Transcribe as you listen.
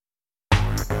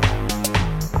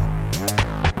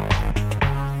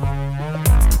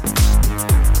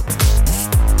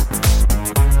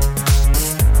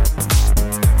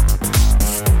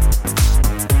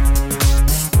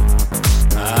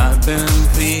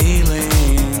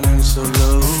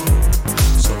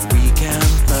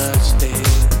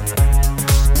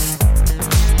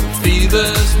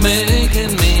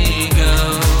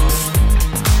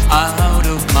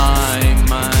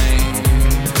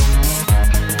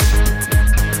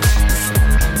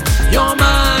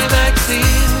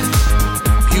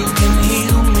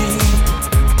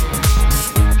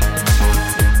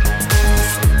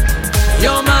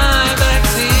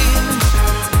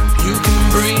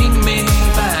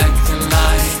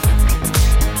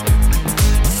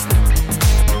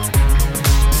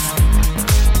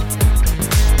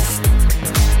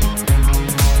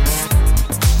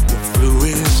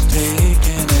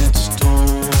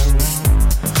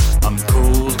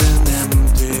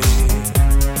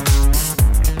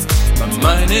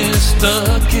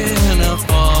stuck in a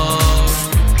fog.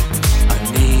 I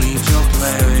need your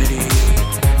clarity.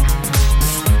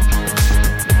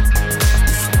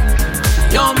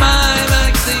 You're my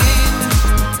vaccine.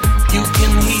 You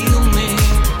can heal me.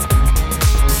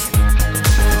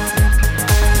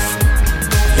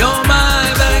 You're my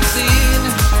vaccine.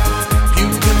 You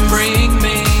can bring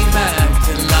me back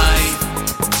to life.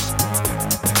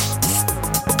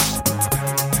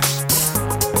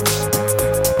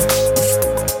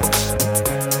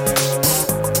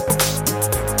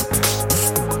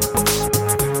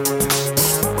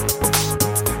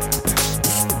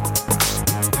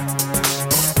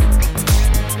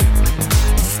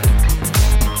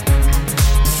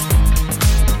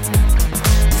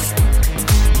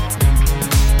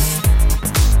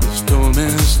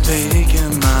 Is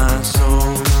taking my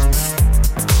soul.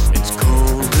 It's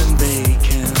cold and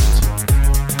vacant.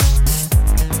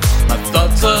 My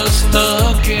thoughts are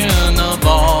stuck in a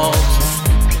vault.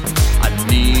 I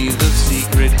need the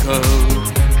secret code.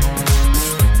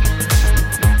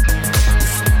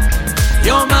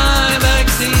 You're my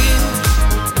vaccine.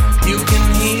 You can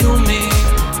heal me.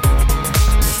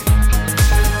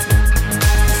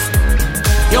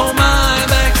 You're my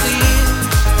vaccine.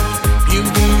 You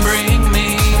can bring me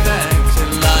back to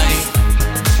life.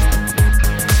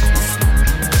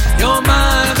 You're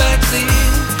my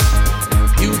vaccine.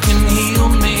 You can heal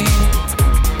me.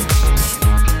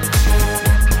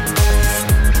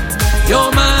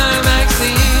 You're my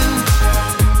vaccine.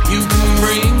 You can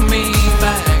bring me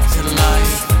back to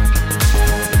life.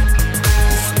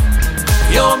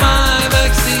 You're my